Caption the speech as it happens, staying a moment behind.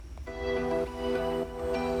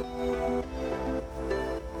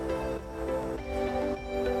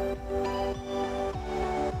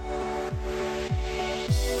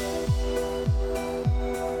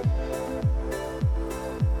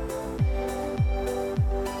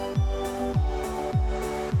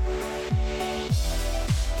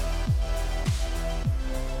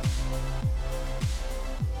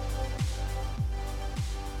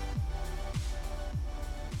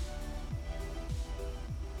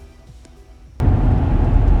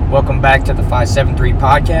Welcome back to the 573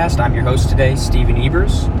 podcast. I'm your host today, Steven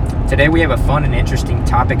Ebers. Today we have a fun and interesting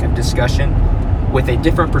topic of discussion with a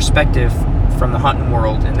different perspective from the hunting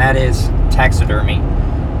world, and that is taxidermy.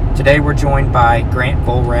 Today we're joined by Grant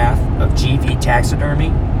Volrath of GV Taxidermy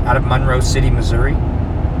out of Monroe City, Missouri.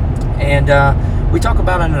 And we talk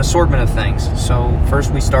about an assortment of things. So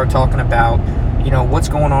first we start talking about, what's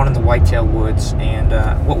going on in the whitetail woods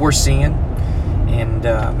and what we're seeing. And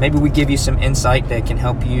maybe we give you some insight that can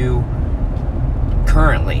help you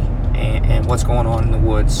currently and what's going on in the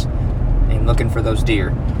woods and looking for those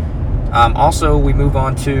deer. Also, we move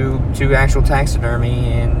on to actual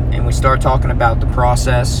taxidermy and we start talking about the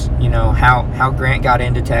process, how Grant got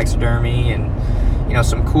into taxidermy and,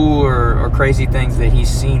 some cool or crazy things that he's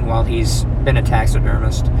seen while he's been a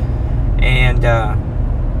taxidermist. And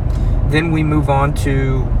then we move on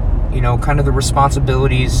to, kind of the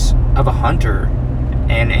responsibilities of a hunter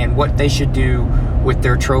and what they should do with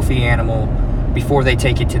their trophy animal before they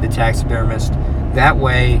take it to the taxidermist. That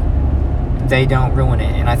way, they don't ruin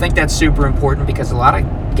it. And I think that's super important because a lot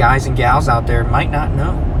of guys and gals out there might not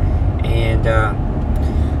know. And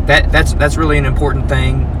that's really an important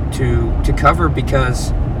thing to cover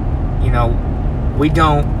because, we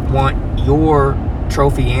don't want your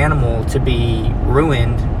trophy animal to be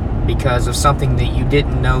ruined because of something that you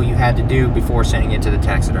didn't know you had to do before sending it to the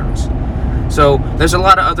taxidermist. So there's a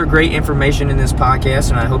lot of other great information in this podcast,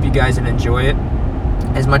 and I hope you guys enjoy it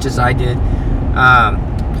as much as I did.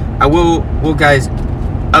 I will guys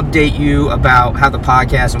update you about how the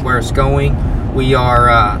podcast and where it's going. We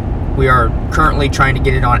are currently trying to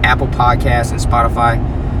get it on Apple Podcasts and Spotify,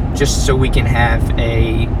 just so we can have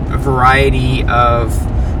a variety of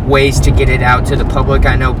ways to get it out to the public.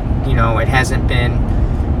 I know it hasn't been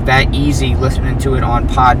that easy listening to it on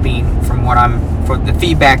Podbean for the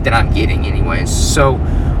feedback that I'm getting anyways. So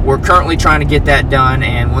we're currently trying to get that done,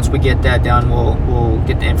 and once we get that done, we'll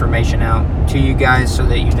get the information out to you guys so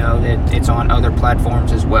that you know that it's on other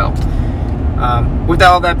platforms as well. With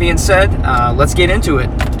all that being said, let's get into it.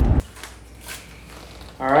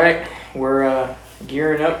 All right, we're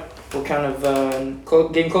gearing up. We're kind of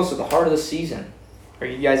getting close to the heart of the season. Are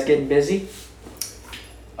you guys getting busy?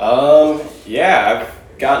 Yeah, I've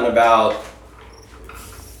gotten about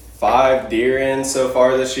 5 deer in so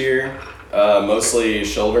far this year, mostly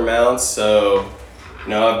shoulder mounts. So,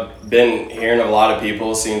 I've been hearing of a lot of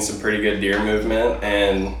people seeing some pretty good deer movement,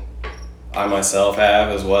 and I myself have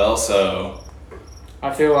as well. So,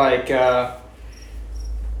 I feel like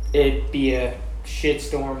it'd be a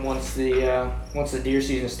shitstorm once the deer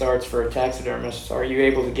season starts for a taxidermist. Are you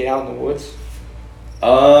able to get out in the woods?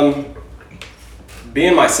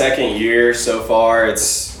 Being my second year so far,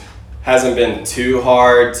 hasn't been too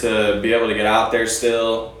hard to be able to get out there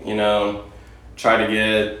still. Try to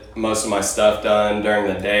get most of my stuff done during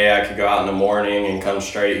the day. I could go out in the morning and come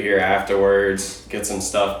straight here afterwards, get some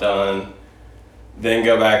stuff done, then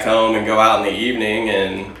go back home and go out in the evening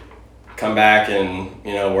and come back and,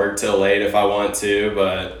 work till late if I want to.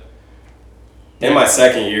 But in my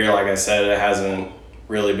second year, like I said, it hasn't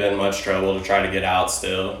really been much trouble to try to get out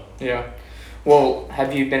still. Yeah. Well,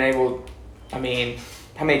 have you been able, how many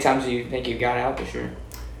times do you think you got out this year?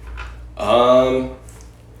 I'd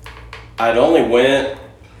only went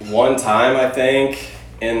one time, I think,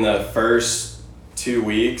 in the first 2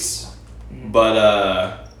 weeks. Mm-hmm.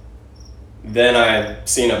 But then I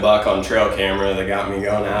seen a buck on trail camera that got me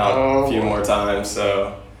going out a few more times.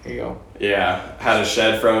 So there you go. Yeah, had a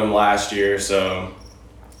shed from him last year, so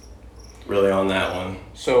really on that one.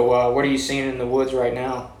 So what are you seeing in the woods right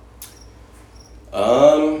now?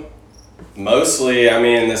 Mostly,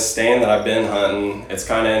 this stand that I've been hunting, it's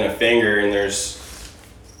kind of in a finger, and there's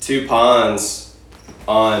 2 ponds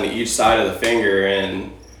on each side of the finger,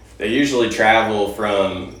 and they usually travel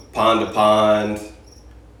from pond to pond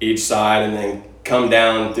each side and then come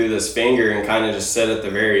down through this finger and kind of just sit at the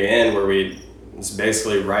very end where it's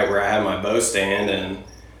basically right where I have my bow stand. And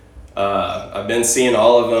I've been seeing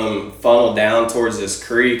all of them funnel down towards this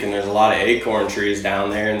creek, and there's a lot of acorn trees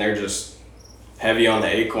down there, and they're just heavy on the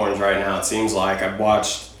acorns right now, it seems like. I've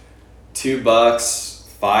watched 2 bucks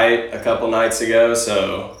fight a couple nights ago,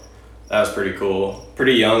 so that was pretty cool.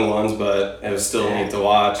 Pretty young ones, but it was still neat to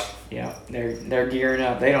watch. Yeah, they're gearing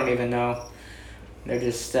up. They don't even know. They're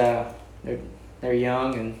just they're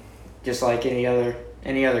young and just like any other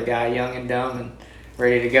guy, young and dumb and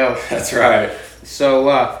ready to go. That's right. So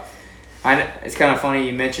it's kind of funny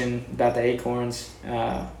you mentioned about the acorns.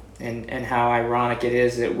 And how ironic it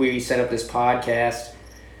is that we set up this podcast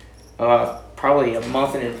probably a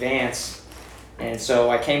month in advance. And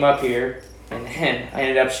so I came up here, and then I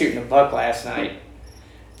ended up shooting a buck last night.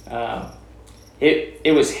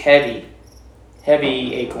 it was heavy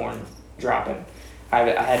acorn dropping. I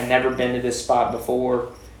had never been to this spot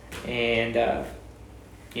before, and I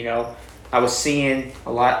was seeing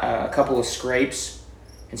a couple of scrapes,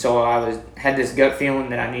 and so had this gut feeling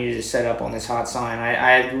that I needed to set up on this hot sign.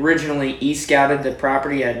 I had originally e-scouted the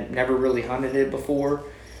property. I'd never really hunted it before,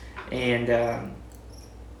 and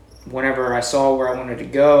whenever I saw where I wanted to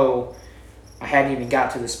go, I hadn't even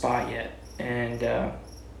got to the spot yet, and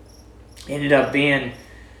ended up being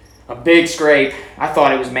a big scrape. I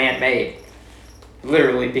thought it was man-made,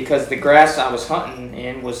 literally, because the grass I was hunting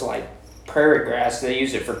in was like prairie grass. They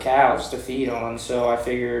use it for cows to feed on, so I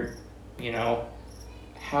figured,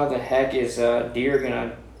 how the heck is a deer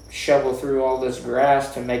gonna shovel through all this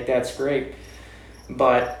grass to make that scrape?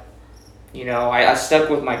 But I stuck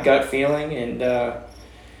with my gut feeling, and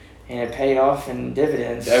it paid off in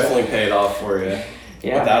dividends. Definitely paid off for you,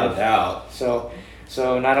 without a doubt. So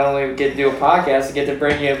not only get to do a podcast, I get to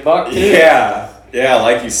bring you a buck too. Yeah,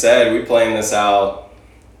 like you said, we planned this out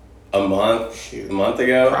a month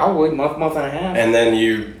ago. Probably month and a half. And then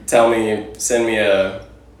you send me a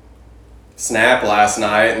snap last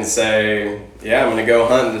night and say, I'm going to go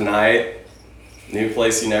hunting tonight. New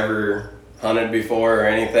place you never hunted before or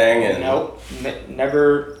anything. And Nope,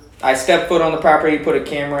 never. I stepped foot on the property, put a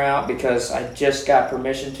camera out because I just got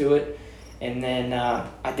permission to it. And then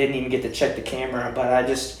I didn't even get to check the camera, but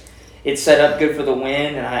it's set up good for the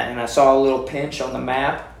wind, and I saw a little pinch on the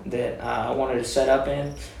map that I wanted to set up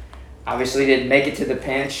in. Obviously didn't make it to the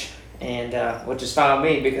pinch, and which is fine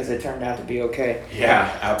with me because it turned out to be okay.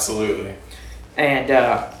 Yeah, absolutely. And,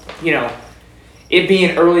 it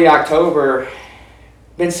being early October,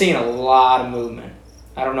 been seeing a lot of movement.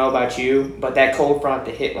 I don't know about you, but that cold front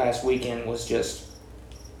that hit last weekend was just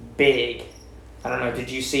big. I don't know, did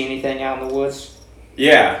you see anything out in the woods?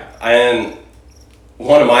 Yeah, and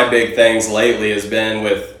one of my big things lately has been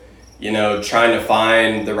with, trying to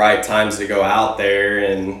find the right times to go out there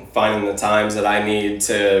and finding the times that I need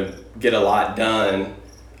to get a lot done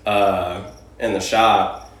in the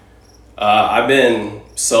shop. I've been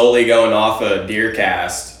solely going off a deer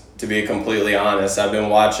cast, to be completely honest. I've been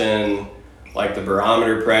watching like the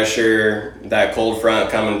barometer pressure, that cold front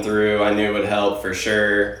coming through, I knew would help for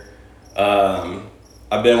sure.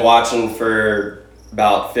 I've been watching for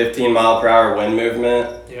about 15 mile per hour wind movement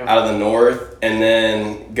out of the north, and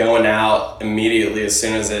then going out immediately as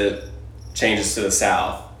soon as it changes to the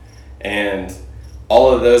south. And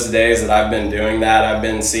all of those days that I've been doing that, I've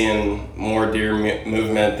been seeing more deer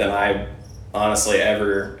movement than I honestly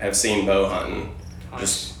ever have seen bow hunting. Nice.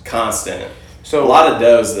 Just constant. So a lot of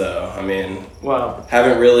does though. I mean,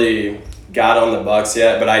 haven't really got on the bucks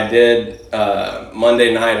yet, but I did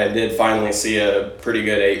Monday night. I did finally see a pretty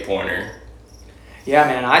good 8-pointer. Yeah,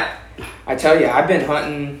 man. I tell you, I've been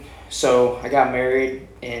hunting. So I got married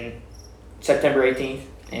in September 18th,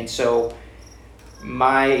 and so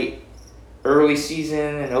my early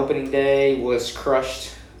season and opening day was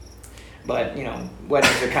crushed. But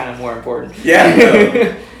weddings are kind of more important.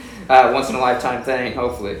 Yeah. Once in a lifetime thing,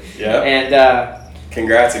 hopefully. Yeah. And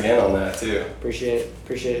congrats again on that too. Appreciate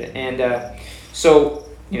it. And so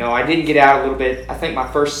I didn't get out a little bit. I think my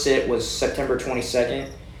first sit was September 22nd,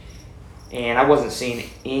 and I wasn't seeing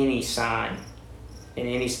any sign in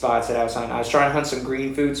any spots that I was hunting. I was trying to hunt some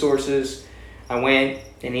green food sources. I went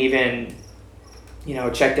and even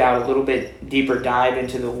checked out a little bit deeper dive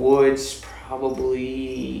into the woods.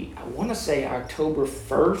 Probably I want to say October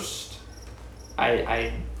 1st.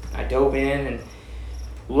 I dove in and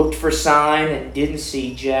looked for sign and didn't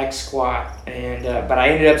see jack squat, and but I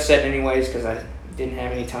ended up setting anyways because I didn't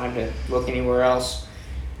have any time to look anywhere else,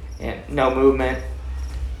 and no movement.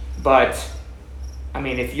 But I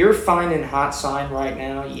mean, if you're finding hot sign right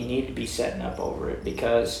now, you need to be setting up over it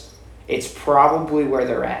because it's probably where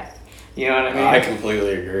they're at. You know what I mean? I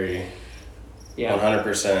completely agree. Yeah,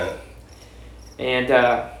 100%. And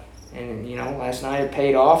last night it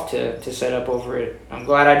paid off to set up over it. I'm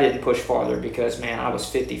glad I didn't push farther because, man, I was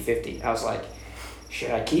 50-50. I was like,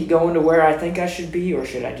 should I keep going to where I think I should be, or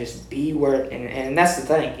should I just be where... And that's the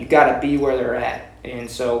thing. You got to be where they're at. And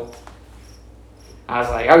so I was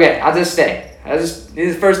like, okay, I'll just stay. This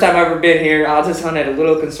is the first time I've ever been here. I'll just hunt it a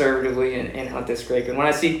little conservatively and hunt this scrape. And when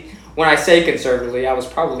I say conservatively, I was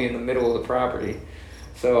probably in the middle of the property.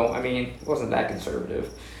 So, I mean, it wasn't that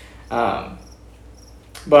conservative. Well,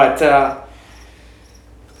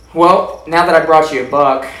 now that I brought you a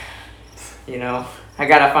buck, I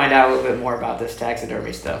got to find out a little bit more about this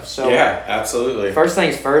taxidermy stuff. So yeah, absolutely. First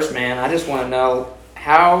things first, man, I just want to know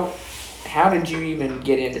how did you even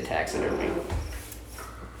get into taxidermy?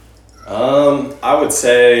 I would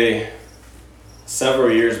say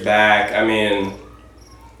several years back, I mean,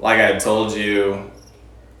 like I told you,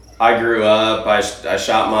 I grew up, I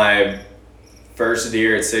shot my first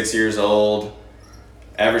deer at 6 years old.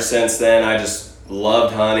 Ever since then, I just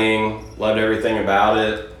loved hunting, loved everything about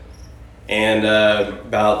it. And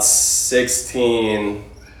about 16,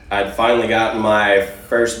 I'd finally gotten my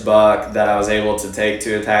first buck that I was able to take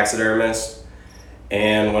to a taxidermist.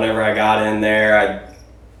 And whenever I got in there,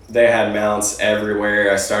 they had mounts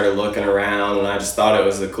everywhere. I started looking around and I just thought it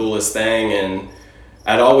was the coolest thing. And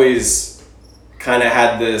I'd always kind of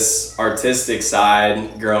had this artistic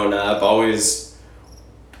side growing up, always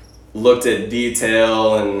looked at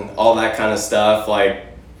detail and all that kind of stuff, like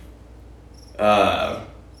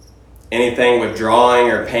anything with drawing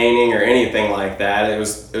or painting or anything like that. It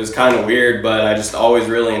was kind of weird, but I just always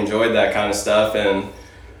really enjoyed that kind of stuff. And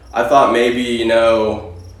I thought maybe, you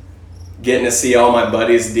know, getting to see all my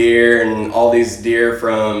buddies' deer and all these deer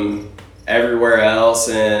from everywhere else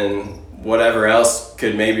and whatever else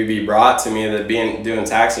could maybe be brought to me, that doing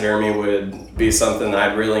taxidermy would be something that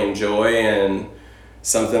I'd really enjoy and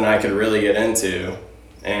something I could really get into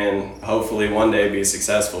and hopefully one day be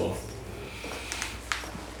successful.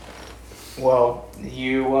 Well,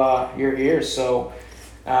 you're here, so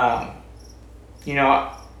you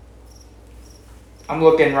know, I'm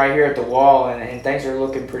looking right here at the wall, and things are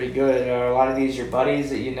looking pretty good. Are a lot of these your buddies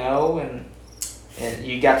that you know, and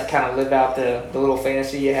you got to kind of live out the little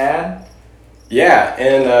fantasy you had? Yeah,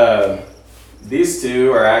 and these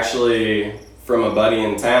two are actually from a buddy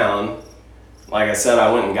in town. Like I said,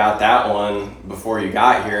 I went and got that one before you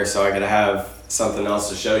got here so I could have something else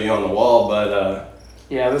to show you on the wall, but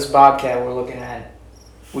yeah, this bobcat we're looking at,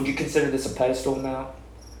 would you consider this a pedestal mount?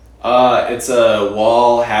 It's a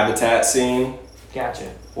wall habitat scene.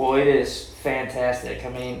 Gotcha. Well, it is fantastic. I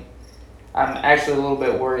mean, I'm actually a little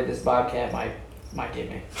bit worried this bobcat might get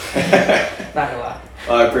me. Not gonna lie.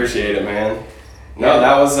 Well, I appreciate it, man. No,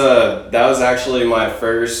 that was actually my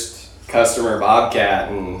first customer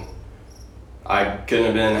bobcat, and I couldn't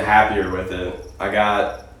have been happier with it. I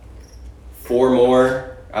got 4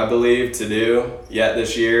 more, I believe, to do yet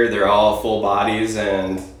this year. They're all full bodies,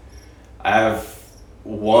 and I have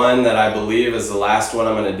one that I believe is the last one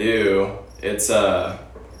I'm gonna do. It's a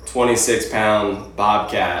 26-pound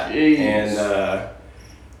bobcat. Jeez. And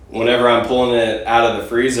whenever I'm pulling it out of the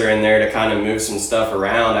freezer in there to kind of move some stuff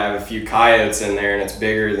around, I have a few coyotes in there, and it's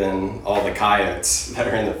bigger than all the coyotes that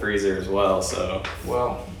are in the freezer as well. So,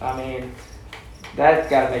 well, I mean, that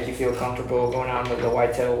gotta make you feel comfortable going out into the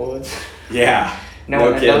whitetail woods. yeah, Knowing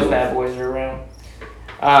no that those kidding. bad boys are around.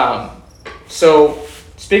 So,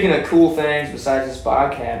 speaking of cool things besides this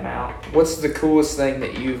bobcat mount, what's the coolest thing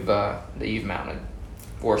that you've mounted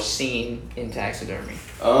or seen in taxidermy?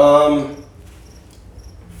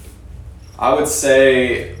 I would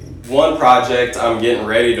say one project I'm getting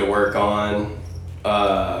ready to work on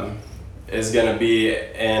is going to be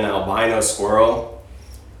an albino squirrel,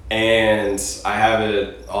 and I have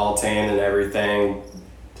it all tanned and everything.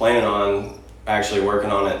 Planning on actually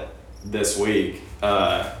working on it this week.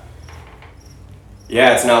 Yeah,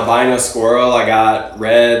 it's an albino squirrel. I got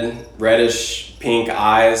reddish pink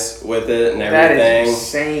eyes with it and everything. That is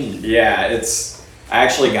insane. Yeah, I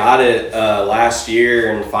actually got it last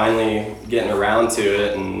year and finally getting around to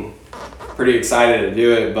it and pretty excited to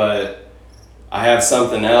do it, but I have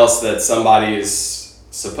something else that somebody's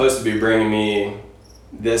supposed to be bringing me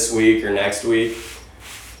this week or next week.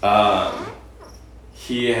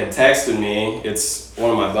 He had texted me, it's one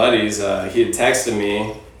of my buddies, he had texted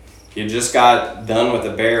me. He just got done with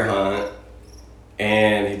a bear hunt,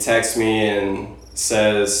 and he texts me and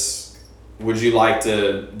says, would you like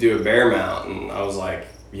to do a bear mount? And I was like,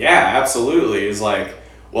 yeah, absolutely. He's like,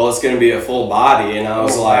 well, it's going to be a full body. And I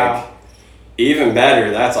was like, even better.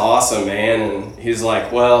 That's awesome, man. And he's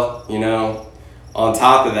like, well, you know, on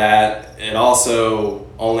top of that, it also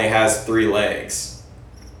only has 3 legs.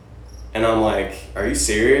 And I'm like, are you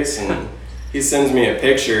serious? And he sends me a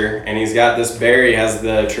picture, and he's got this bear. He has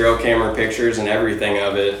the trail camera pictures and everything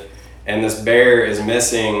of it. And this bear is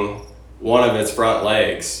missing one of its front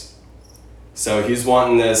legs. So he's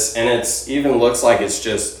wanting this, and it's even looks like it's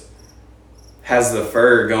just has the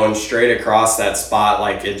fur going straight across that spot,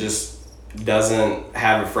 like it just doesn't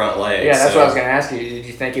have a front leg. Yeah, that's what I was going to ask you. Did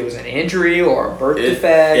you think it was an injury or a birth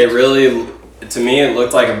defect? It really, to me, it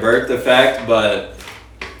looked like a birth defect, but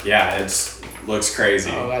yeah, it looks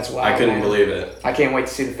crazy. Oh, that's wild. I couldn't believe it. I can't wait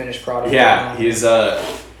to see the finished product. Yeah, he's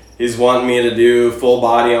wanting me to do full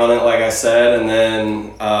body on it, like I said, and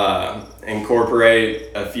then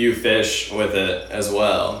incorporate a few fish with it as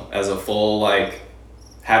well as a full like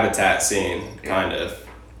habitat scene, kind of.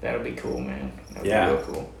 That'll be cool, man. That'll Yeah. be real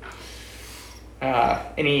cool.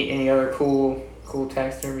 Any other cool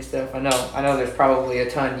taxidermy stuff? I know there's probably a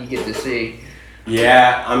ton you get to see.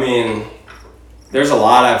 Yeah, I mean, there's a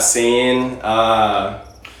lot I've seen.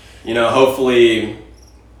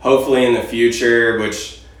 Hopefully in the future,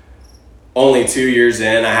 which only 2 years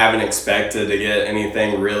in, I haven't expected to get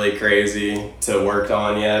anything really crazy to work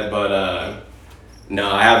on yet. But no,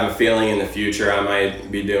 I have a feeling in the future I might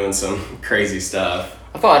be doing some crazy stuff.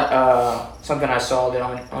 I thought something I saw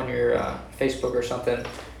on your Facebook or something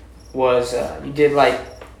was you did like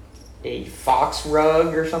a fox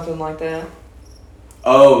rug or something like that.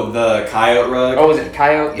 Oh, the coyote rug. Oh, was it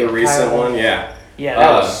coyote? The recent one, yeah. Yeah,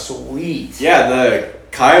 that was sweet. Yeah, the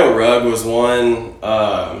coyote rug was one.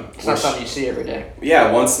 It's not something you see every day.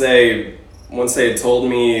 Yeah, once they had told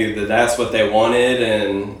me that that's what they wanted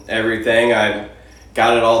and everything, I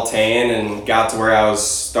got it all tan and got to where I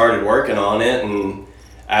started working on it. And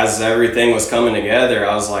as everything was coming together,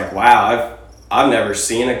 I was like, wow, I've never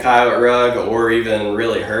seen a coyote rug or even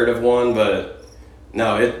really heard of one, but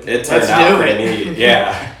no, it turned out pretty neat.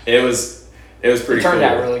 Yeah, it was pretty cool. It turned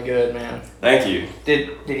out really good, man. Thank you.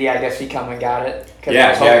 Did he? I guess he come and got it.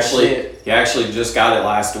 Yeah, he actually just got it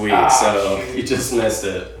last week, so shoot. he just missed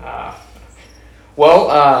it.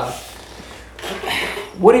 Well,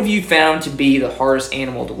 what have you found to be the hardest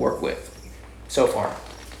animal to work with so far?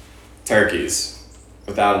 Turkeys,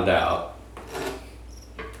 without a doubt.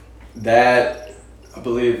 That, I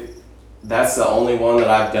believe, that's the only one that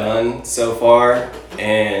I've done so far,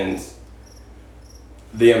 and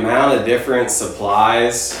the amount of different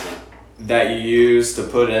supplies that you use to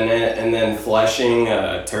put in it, and then fleshing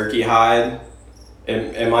a turkey hide.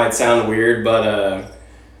 It might sound weird, but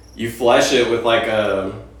you flesh it with like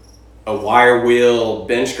a wire wheel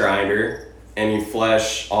bench grinder, and you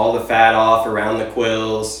flesh all the fat off around the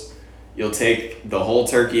quills. You'll take the whole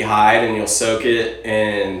turkey hide and you'll soak it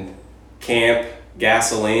in campfire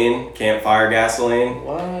gasoline.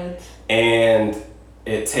 What? And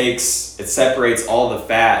it separates all the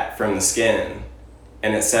fat from the skin,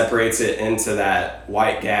 and it separates it into that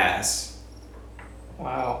white gas.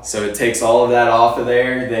 Wow. So it takes all of that off of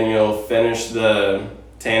there, then you'll finish the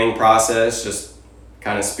tanning process, just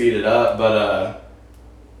kind of speed it up, but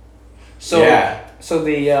yeah. So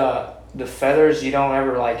the feathers, you don't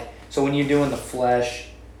ever so when you're doing the flesh,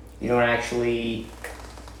 you don't actually,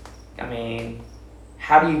 I mean,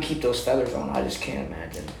 how do you keep those feathers on? I just can't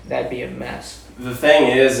imagine. That'd be a mess. The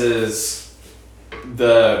thing is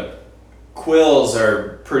the quills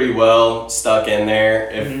are pretty well stuck in there.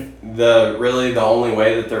 If the only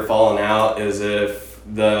way that they're falling out is if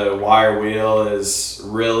the wire wheel is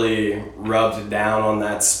really rubbed down on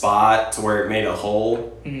that spot to where it made a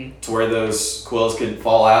hole to where those quills could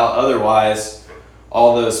fall out. Otherwise,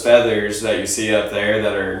 all those feathers that you see up there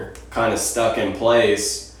that are kind of stuck in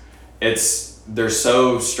place, they're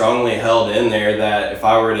so strongly held in there that if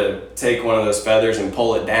I were to take one of those feathers and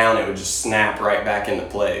pull it down, it would just snap right back into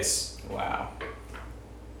place. Wow.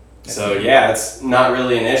 So yeah, it's not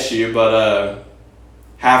really an issue, but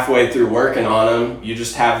halfway through working on them, you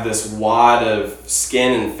just have this wad of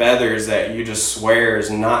skin and feathers that you just swear is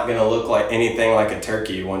not going to look like anything like a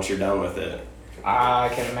turkey once you're done with it. I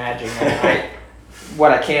can imagine that.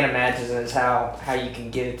 What I can't imagine is how you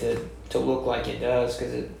can get it to look like it does,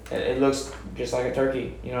 because it looks just like a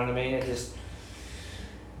turkey. You know what I mean?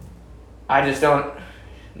 I just don't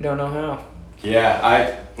know how. Yeah,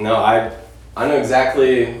 I know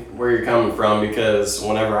exactly where you're coming from, because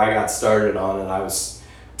whenever I got started on it, I was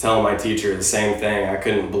telling my teacher the same thing. I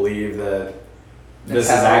couldn't believe that this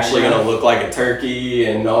is actually going to look like a turkey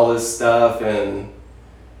and all this stuff, and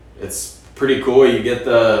it's pretty cool. You get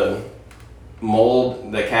the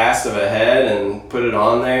cast of a head and put it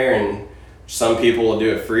on there, and some people will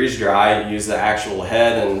do it freeze dry, use the actual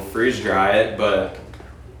head and freeze dry it, but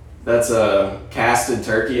that's a casted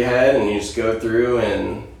turkey head, and you just go through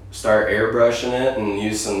and start airbrushing it and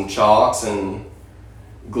use some chalks and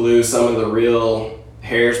glue some of the real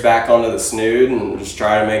hairs back onto the snood and just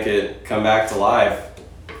try to make it come back to life.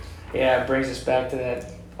 Yeah, it brings us back to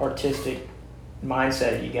that artistic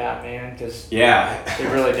mindset you got, man, because yeah,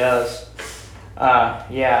 it really does.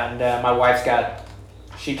 My wife's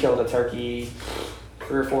she killed a turkey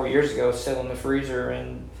 3 or 4 years ago, still in the freezer,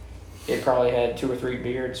 and it probably had 2 or 3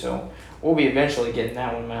 beards, so we'll be eventually getting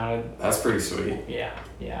that one mounted. That's pretty sweet. Yeah.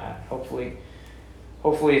 Hopefully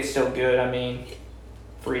it's still good. I mean,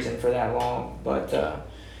 freezing for that long. But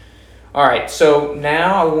all right. So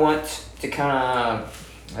now I want to kind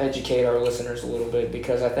of educate our listeners a little bit,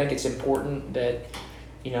 because I think it's important that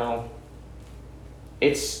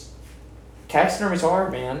taxidermy's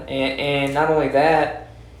hard, man, and not only that,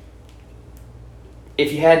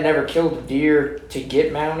 if you had never killed a deer to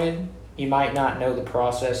get mounted, you might not know the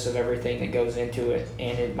process of everything that goes into it,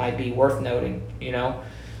 and it might be worth noting, you know?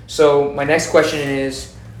 So my next question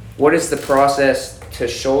is, what is the process to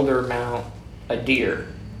shoulder mount a deer?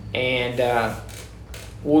 And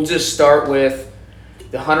we'll just start with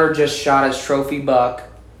the hunter just shot his trophy buck.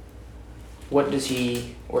 What does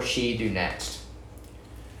he or she do next?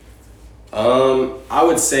 I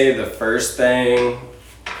would say the first thing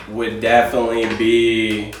would definitely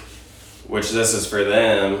be, which this is for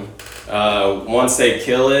them, once they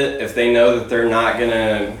kill it, if they know that they're not going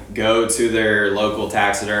to go to their local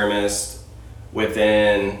taxidermist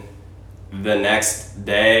within the next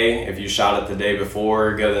day, if you shot it the day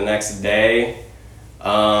before, go the next day,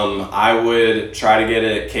 I would try to get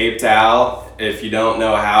it caped out. If you don't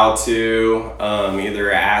know how to,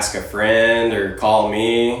 either ask a friend or call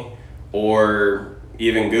me, or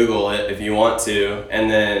even Google it if you want to, and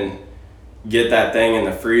then get that thing in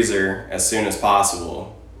the freezer as soon as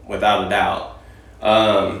possible, without a doubt.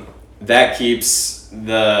 That keeps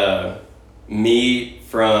the meat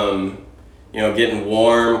from, getting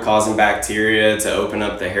warm, causing bacteria to open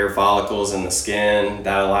up the hair follicles in the skin.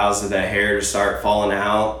 That allows that hair to start falling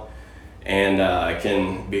out, and it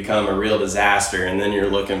can become a real disaster, and then you're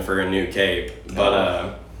looking for a new cape.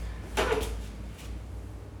 But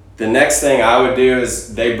the next thing I would do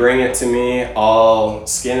is they bring it to me, I'll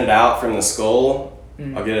skin it out from the skull.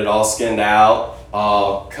 I'll get it all skinned out.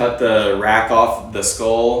 I'll cut the rack off the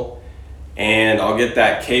skull, and I'll get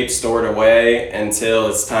that cape stored away until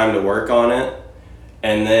it's time to work on it.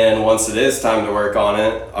 And then once it is time to work on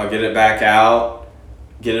it, I'll get it back out,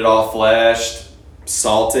 get it all fleshed,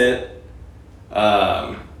 salt it.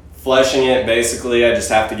 Fleshing it, basically, I just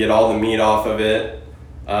have to get all the meat off of it.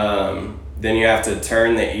 Then you have to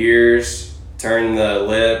turn the ears, turn the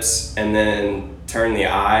lips, and then turn the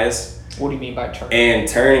eyes. What do you mean by turning? And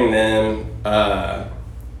turning them,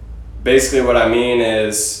 basically what I mean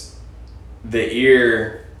is the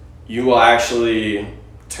ear, you will actually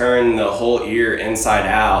turn the whole ear inside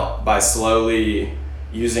out by slowly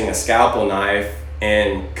using a scalpel knife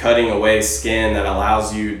and cutting away skin that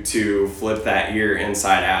allows you to flip that ear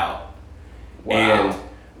inside out. Wow. And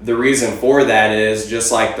the reason for that is,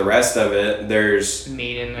 just like the rest of it, there's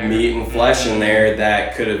meat in there, meat and flesh in there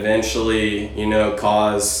that could eventually,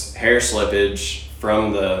 cause hair slippage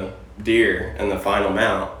from the deer in the final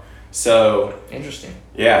mount. So interesting.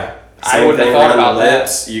 Yeah. I wouldn't have thought about the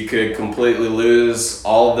lips. That. You could completely lose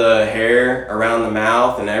all the hair around the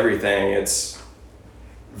mouth and everything. It's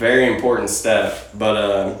a very important step.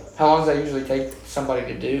 But how long does that usually take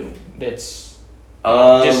somebody to do? That's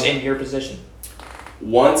just in your position.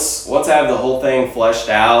 Once I have the whole thing fleshed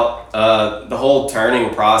out, the whole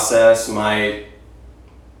turning process might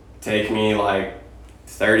take me like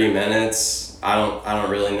 30 minutes. I don't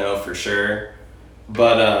really know for sure,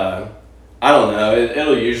 but I don't know.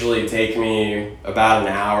 It'll usually take me about an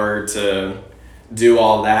hour to do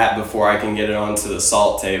all that before I can get it onto the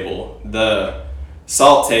salt table. The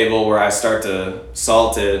salt table where I start to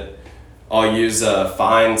salt it, I'll use a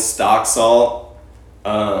fine stock salt.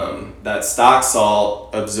 That stock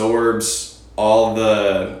salt absorbs all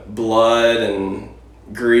the blood and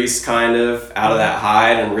grease kind of out of that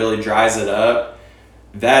hide and really dries it up.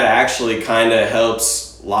 That actually kind of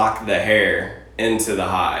helps lock the hair into the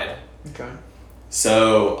hide. Okay.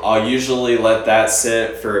 So I'll usually let that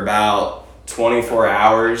sit for about 24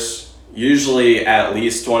 hours, usually at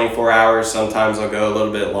least 24 hours. Sometimes I'll go a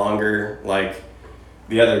little bit longer. Like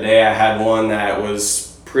the other day I had one that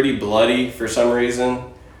was pretty bloody for some reason.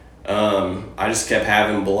 I just kept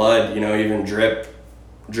having blood, even drip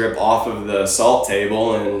off of the salt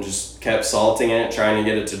table, and just kept salting it, trying to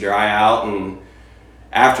get it to dry out. And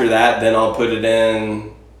after that, then I'll put it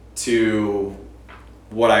in to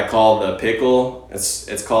what I call the pickle.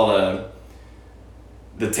 It's called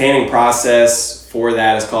the tanning process for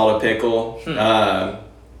that is called a pickle.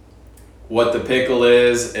 What the pickle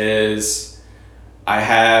is I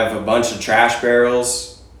have a bunch of trash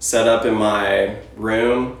barrels set up in my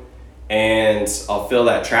room, and I'll fill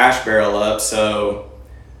that trash barrel up. So,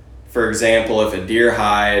 for example, if a deer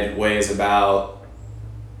hide weighs about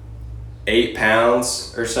 8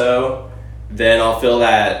 pounds or so, then I'll fill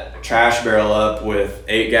that trash barrel up with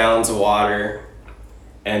 8 gallons of water,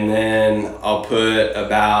 and then I'll put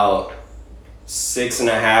about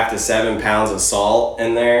 6.5 to 7 pounds of salt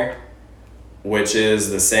in there, which is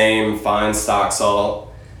the same fine stock salt.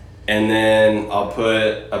 And then I'll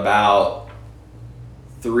put about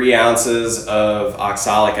 3 ounces of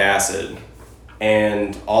oxalic acid.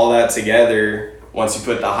 And all that together, once you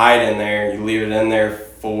put the hide in there, you leave it in there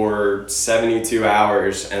for 72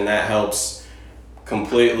 hours, and that helps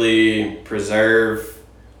completely preserve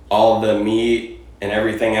all the meat and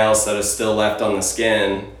everything else that is still left on the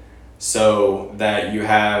skin, so that you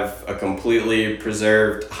have a completely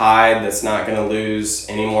preserved hide that's not going to lose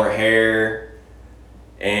any more hair.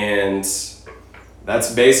 And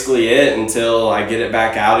that's basically it until I get it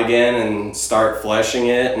back out again and start fleshing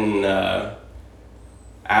it. And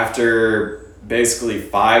after basically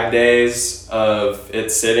 5 days of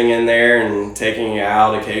it sitting in there and taking it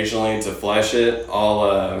out occasionally to flesh it,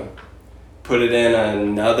 I'll put it in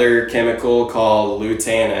another chemical called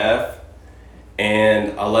lutein F,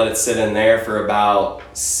 and I'll let it sit in there for about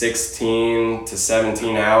 16 to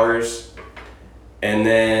 17 hours. And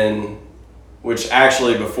then, which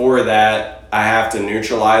actually before that, I have to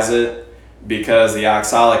neutralize it, because the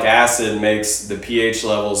oxalic acid makes the pH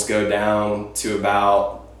levels go down to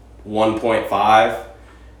about 1.5.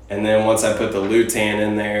 And then once I put the lutein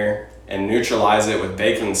in there and neutralize it with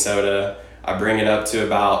baking soda, I bring it up to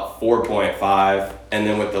about 4.5. And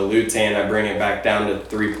then with the lutein, I bring it back down to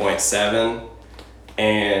 3.7.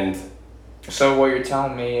 And so what you're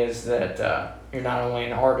telling me is that you're not only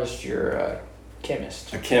an artist, you're a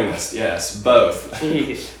chemist. A chemist, yes, both.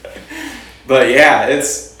 Jeez. But yeah,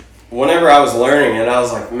 it's, whenever I was learning it, I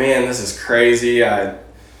was like, man, this is crazy.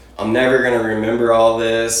 I'm never gonna remember all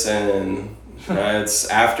this. And it's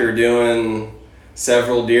after doing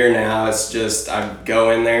several deer now, it's just I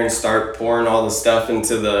go in there and start pouring all the stuff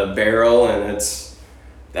into the barrel, and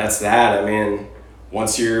that's that. I mean,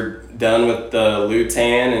 once you're done with the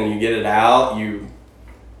lutein and you get it out, you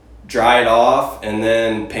dry it off and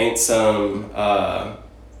then paint some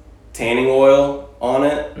tanning oil on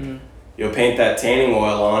it. Mm-hmm. You'll paint that tanning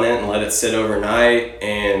oil on it and let it sit overnight,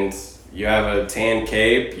 and you have a tan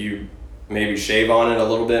cape. You maybe shave on it a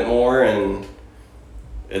little bit more, and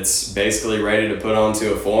it's basically ready to put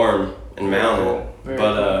onto a form and mount it.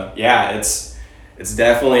 But yeah, it's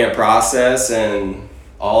definitely a process, and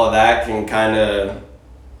all of that can kind of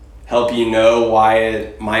help you know why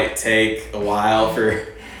it might take a while for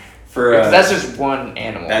that's just one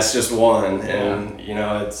animal. That's just one. Yeah. And you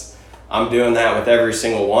know, I'm doing that with every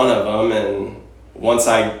single one of them. And once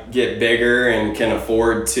I get bigger and can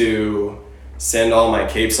afford to send all my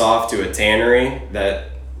capes off to a tannery,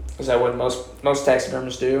 is that what most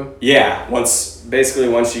taxidermists do? Yeah, once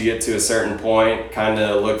you get to a certain point, kind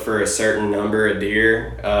of look for a certain number of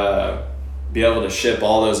deer, be able to ship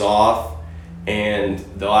all those off, and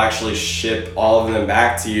they'll actually ship all of them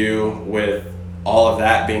back to you with all of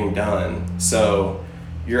that being done. So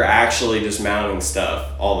you're actually just mounting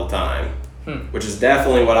stuff all the time, which is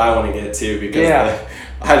definitely what I want to get to, because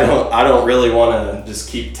I don't really want to just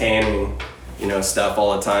keep tanning, stuff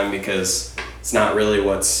all the time, because it's not really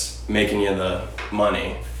what's making you the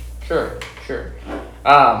money. Sure.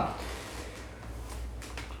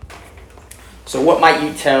 So what might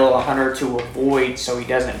you tell a hunter to avoid so he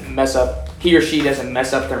or she doesn't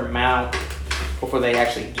mess up their mount before they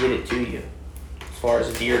actually get it to you, as far as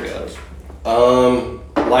a deer goes?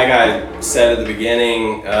 Like I said at the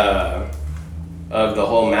beginning of the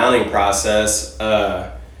whole mounting process,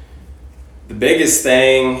 the biggest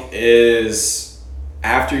thing is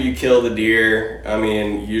after you kill the deer,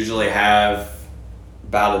 usually have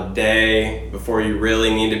about a day before you really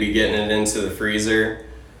need to be getting it into the freezer.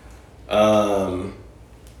 And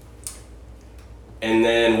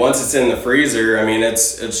then once it's in the freezer,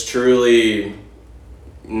 it's truly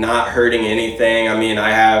not hurting anything.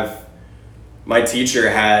 My teacher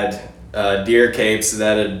had deer capes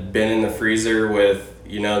that had been in the freezer with,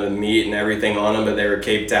 the meat and everything on them, but they were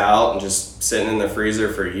caped out and just sitting in the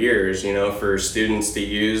freezer for years, for students to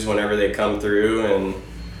use whenever they come through. And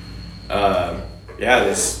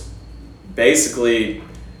just basically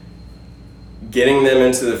getting them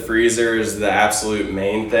into the freezer is the absolute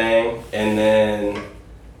main thing. And then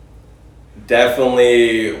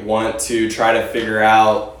definitely want to try to figure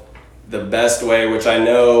out the best way, which I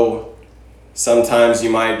know sometimes you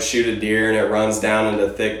might shoot a deer and it runs down into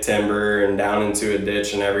thick timber and down into a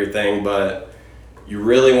ditch and everything, but you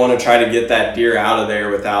really want to try to get that deer out of there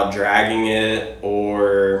without dragging it,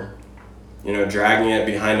 or dragging it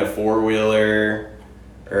behind a four-wheeler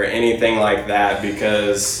or anything like that,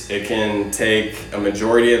 because it can take a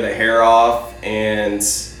majority of the hair off, and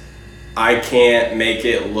I can't make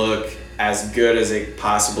it look as good as it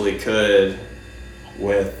possibly could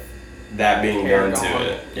with that being done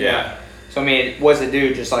to it. Yeah. So what's it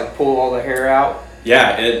do? Just like pull all the hair out?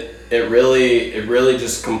 Yeah, it really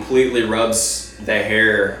just completely rubs the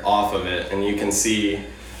hair off of it, and you can see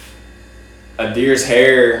a deer's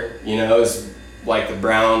hair, is like the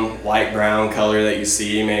light brown color that you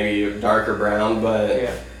see, maybe darker brown, but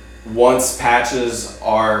once patches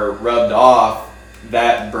are rubbed off,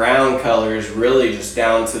 that brown color is really just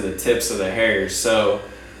down to the tips of the hairs. So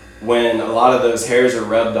when a lot of those hairs are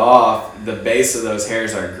rubbed off, the base of those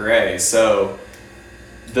hairs are gray. So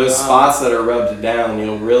those spots that are rubbed down,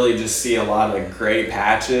 you'll really just see a lot of gray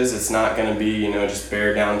patches. It's not going to be, just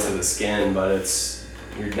bare down to the skin, but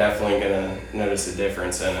you're definitely going to notice a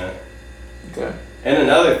difference in it. Okay. And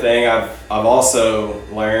another thing I've also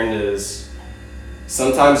learned is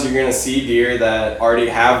sometimes you're going to see deer that already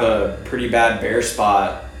have a pretty bad bare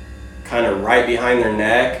spot kind of right behind their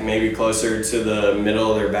neck, maybe closer to the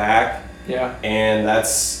middle of their back. Yeah. And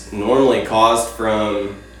that's normally caused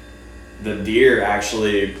from the deer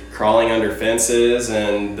actually crawling under fences,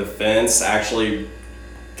 and the fence actually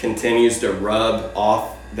continues to rub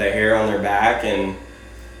off the hair on their back. And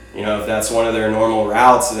if that's one of their normal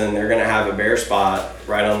routes, then they're going to have a bare spot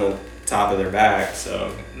right on the top of their back.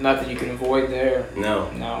 So nothing you can avoid there.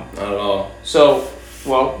 No, not at all. So,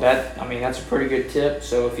 well, that's a pretty good tip.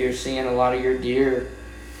 So if you're seeing a lot of your deer,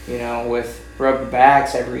 with rubbed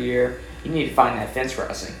backs every year, you need to find that fence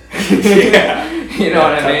rustling. Yeah.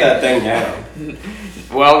 What I mean? Cut that thing down.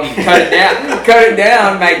 Well, you cut it down. Cut it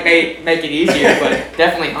down, make it easier, but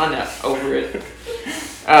definitely hunt over it.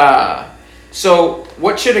 So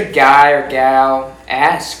what should a guy or gal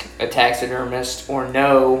ask a taxidermist or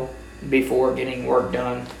know before getting work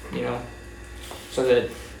done, so that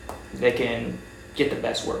they can get the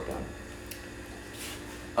best work done?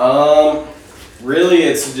 Really,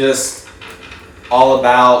 it's just all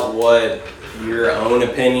about what your own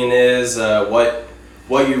opinion is, what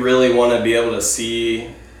you really want to be able to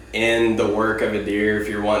see in the work of a deer. If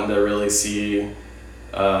you're wanting to really see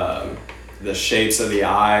the shapes of the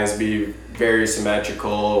eyes be very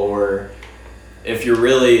symmetrical, or if you're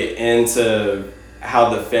really into how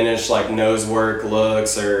the finished nose work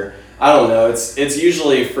looks, or I don't know, it's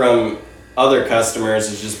usually from other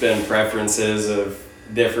customers. It's just been preferences of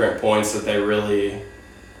different points that they really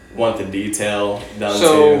want the detail done to.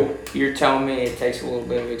 So you're telling me it takes a little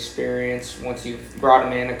bit of experience. Once you've brought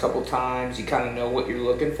them in a couple times, you kind of know what you're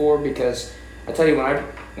looking for. Because I tell you,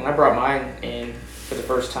 when I brought mine in for the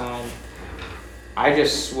first time, I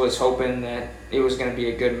just was hoping that it was going to be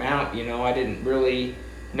a good mount. I didn't really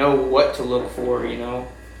know what to look for.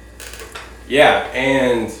 Yeah,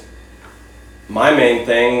 and my main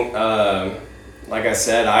thing, like I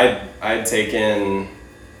said, I'd taken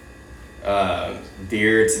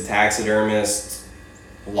deer to taxidermists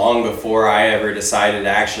long before I ever decided to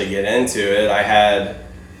actually get into it. I had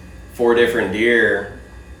 4 different deer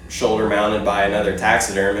shoulder mounted by another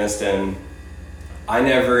taxidermist, and I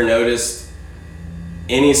never noticed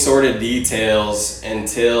any sort of details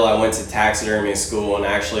until I went to taxidermy school and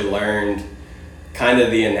actually learned kind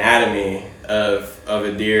of the anatomy of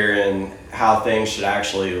a deer and how things should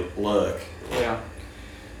actually look.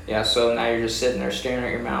 Yeah, so now you're just sitting there staring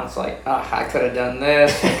at your mounts like, I could have done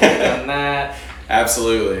this, I could have done that.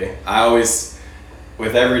 Absolutely. I always,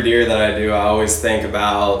 with every deer that I do, I always think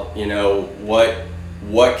about,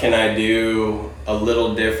 what can I do a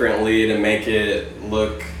little differently to make it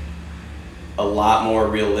look a lot more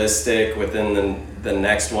realistic within the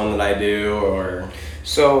next one that I do, or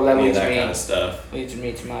so that that kind of stuff. Leads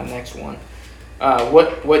me to my next one.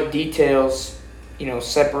 What details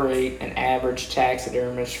separate an average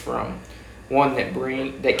taxidermist from one that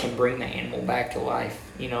can bring the animal back to life?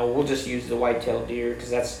 We'll just use the white-tailed deer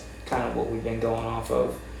because that's kind of what we've been going off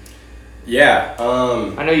of. Yeah.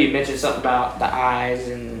 I know you mentioned something about the eyes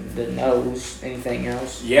and the nose. Anything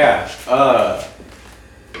else? Yeah.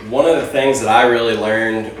 One of the things that I really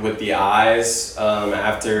learned with the eyes,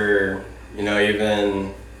 after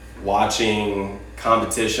even watching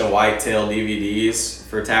competition whitetail DVDs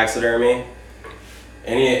for taxidermy,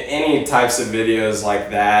 any types of videos like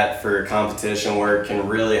that for competition work can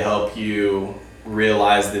really help you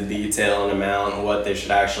realize the detail in a mount and what they should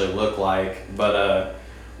actually look like. But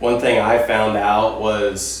one thing I found out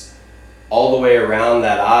was all the way around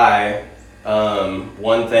that eye,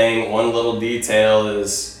 one little detail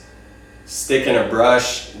is sticking a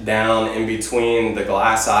brush down in between the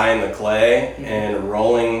glass eye and the clay and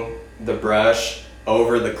rolling the brush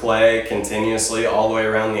over the clay continuously all the way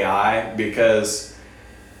around the eye, because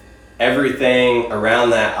everything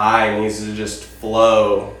around that eye needs to just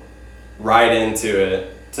flow right into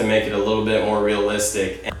it to make it a little bit more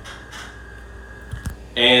realistic.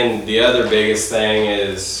 And the other biggest thing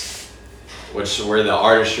is, where the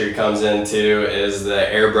artistry comes into, is the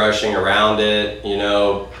airbrushing around it,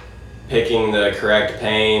 picking the correct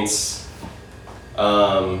paints.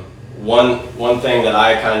 One thing that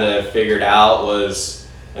I kind of figured out was,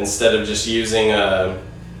 instead of just using a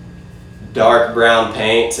dark brown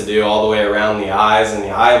paint to do all the way around the eyes and the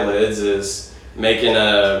eyelids, is making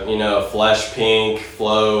a flesh pink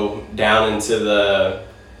flow down into the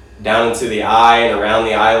eye and around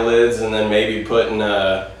the eyelids, and then maybe putting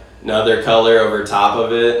another color over top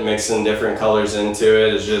of it, mixing different colors into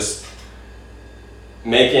it, is just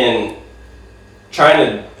trying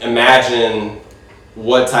to imagine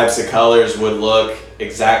what types of colors would look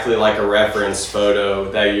exactly like a reference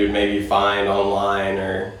photo that you would maybe find online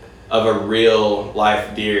or of a real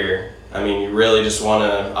life deer. I mean, you really just want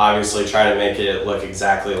to obviously try to make it look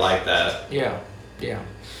exactly like that. Yeah.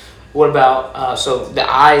 What about, so the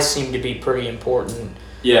eyes seem to be pretty important.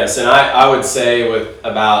 Yes, and I would say with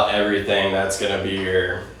about everything, that's going to be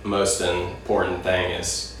your most important thing,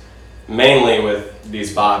 is mainly with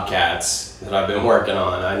these bobcats that I've been working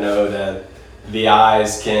on. I know that the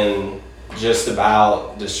eyes can just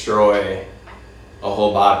about destroy a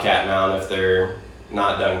whole bobcat mount if they're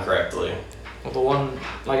not done correctly. Well, the one,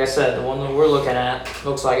 like I said, the one that we're looking at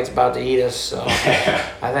looks like it's about to eat us, so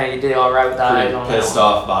I think you did all right with the eyes on that. Pissed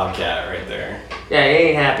off bobcat right there. Yeah, he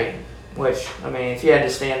ain't happy. Which, I mean, if you had to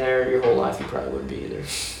stand there your whole life, you probably wouldn't be either.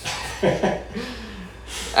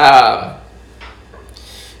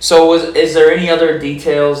 So is there any other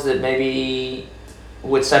details that maybe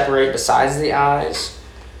would separate besides the eyes?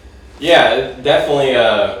 Yeah, definitely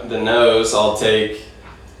the nose. I'll take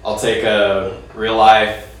a real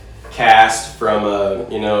life cast from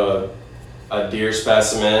a deer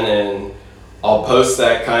specimen, and I'll post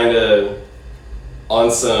that kind of on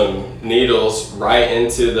some needles right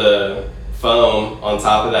into the foam on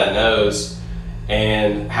top of that nose,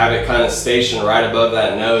 and have it kind of stationed right above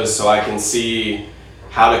that nose so I can see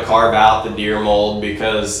how to carve out the deer mold,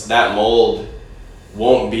 because that mold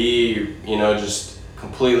won't be just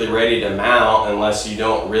completely ready to mount unless you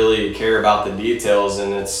don't really care about the details.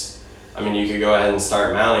 And you could go ahead and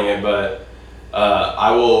start mounting it, but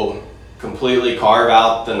I will completely carve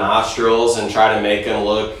out the nostrils and try to make them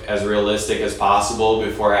look as realistic as possible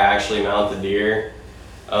before I actually mount the deer.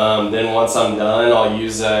 Then once I'm done, I'll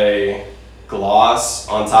use a gloss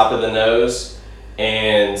on top of the nose,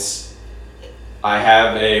 and I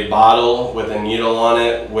have a bottle with a needle on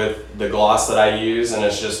it with the gloss that I use, and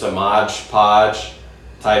it's just a Mod Podge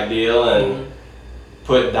type deal, and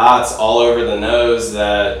put dots all over the nose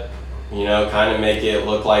that kind of make it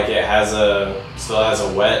look like it still has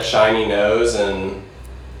a wet, shiny nose and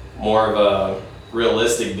more of a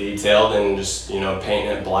realistic detail than just painting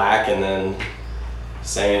it black and then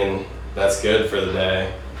saying that's good for the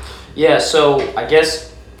day. Yeah, so I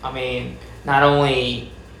guess not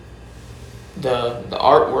only the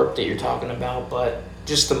artwork that you're talking about, but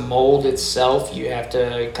just the mold itself, you have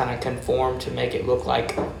to kind of conform to make it look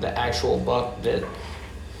like the actual buck. Do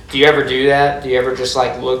you ever do that? Do you ever just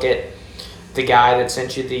look at the guy that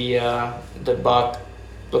sent you the buck,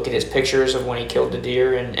 look at his pictures of when he killed the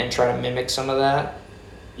deer and try to mimic some of that?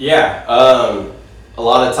 Yeah, a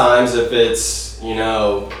lot of times if it's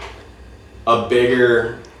a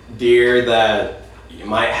bigger deer that you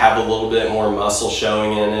might have a little bit more muscle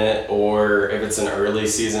showing in it, or if it's an early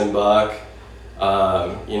season buck,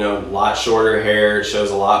 a lot shorter hair, it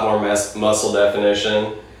shows a lot more muscle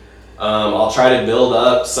definition. I'll try to build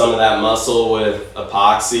up some of that muscle with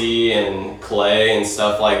epoxy and clay and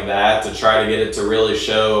stuff like that to try to get it to really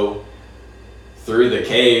show through the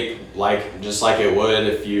cape, just like it would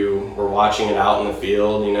if you were watching it out in the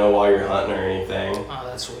field, while you're hunting or anything. Oh,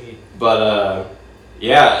 that's sweet. But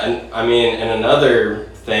yeah, and another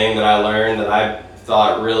thing that I learned that I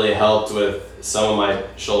thought really helped with some of my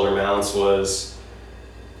shoulder mounts was,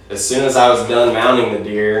 as soon as I was done mounting the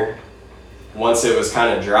deer, once it was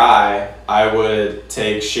kind of dry, I would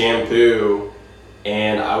take shampoo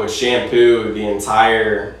and I would shampoo the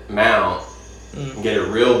entire mount and get it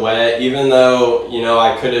real wet, even though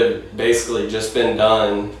I could have basically just been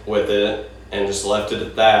done with it and just left it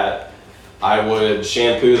at that. I would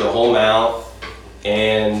shampoo the whole mount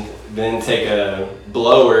and then take a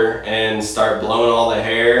blower and start blowing all the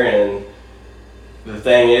hair. And the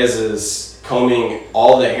thing is combing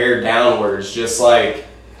all the hair downwards, just like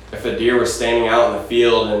if a deer was standing out in the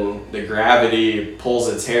field and the gravity pulls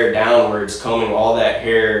its hair downwards, combing all that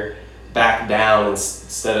hair back down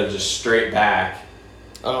instead of just straight back.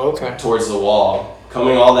 Oh, okay. Towards the wall.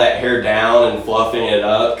 Combing all that hair down and fluffing it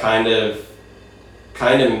up kind of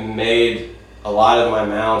made a lot of my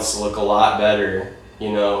mounts look a lot better.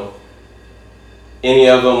 Any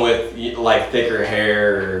of them with thicker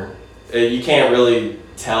hair, you can't really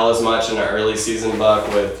tell as much in an early season buck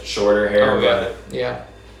with shorter hair, but yeah.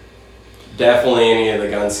 Definitely any of the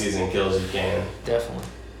gun season kills you can. Definitely.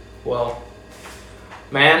 Well,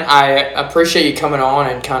 man, I appreciate you coming on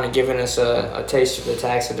and kind of giving us a taste of the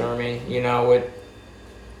taxidermy.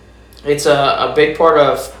 it's a big part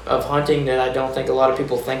of hunting that I don't think a lot of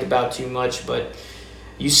people think about too much, but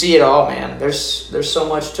you see it all, man. There's so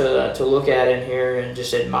much to look at in here and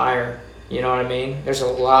just admire. You know what I mean? There's a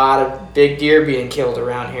lot of big deer being killed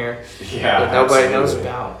around here that nobody knows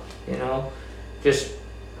about. You know, just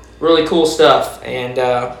really cool stuff. And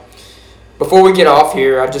before we get off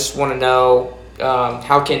here, I just want to know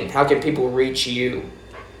how can people reach you?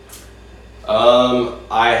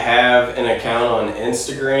 I have an account on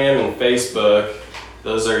Instagram and Facebook.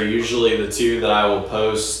 Those are usually the two that I will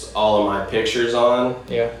post all of my pictures on.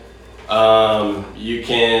 Yeah. You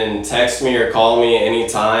can text me or call me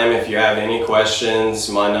anytime if you have any questions.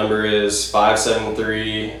 My number is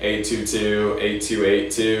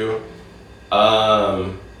 573-822-8282.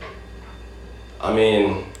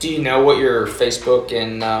 Do you know what your Facebook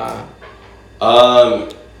and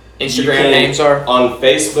Instagram names are? On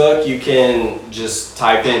Facebook, you can just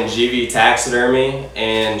type in GV Taxidermy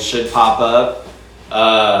and should pop up.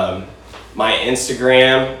 My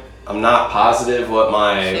Instagram, I'm not positive what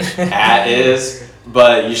my @ is,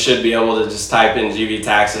 but you should be able to just type in GV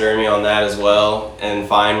Taxidermy on that as well and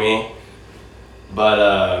find me.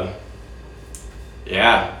 But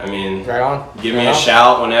yeah, right on. Give me a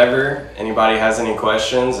shout whenever anybody has any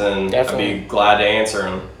questions, and Definitely. I'd be glad to answer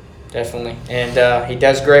them. Definitely, and he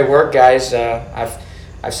does great work, guys. I've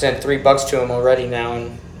sent $3 to him already now,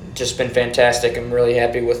 and just been fantastic. I'm really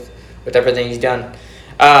happy with everything he's done.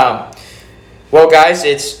 Well, guys,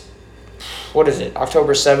 it's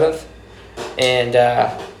October 7th, and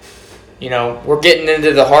we're getting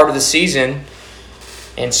into the heart of the season,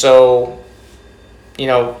 and so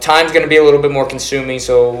time's going to be a little bit more consuming.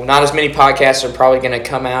 So not as many podcasts are probably going to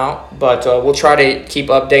come out, but we'll try to keep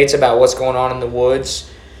updates about what's going on in the woods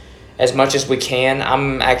as much as we can.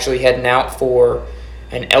 I'm actually heading out for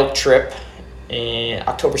an elk trip on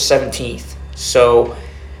October 17th. So,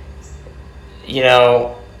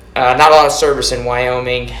 not a lot of service in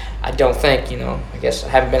Wyoming. I don't think, I guess I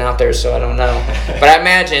haven't been out there, so I don't know. But I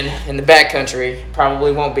imagine in the backcountry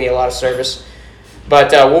probably won't be a lot of service.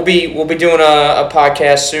 But we'll be doing a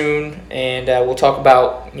podcast soon, and we'll talk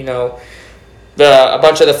about, a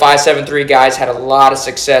bunch of the 573 guys had a lot of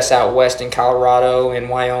success out west in Colorado and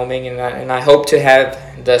Wyoming, and I hope to have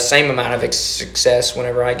the same amount of success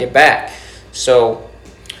whenever I get back. So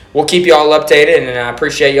we'll keep you all updated, and I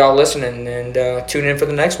appreciate y'all listening, and tune in for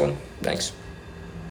the next one. Thanks.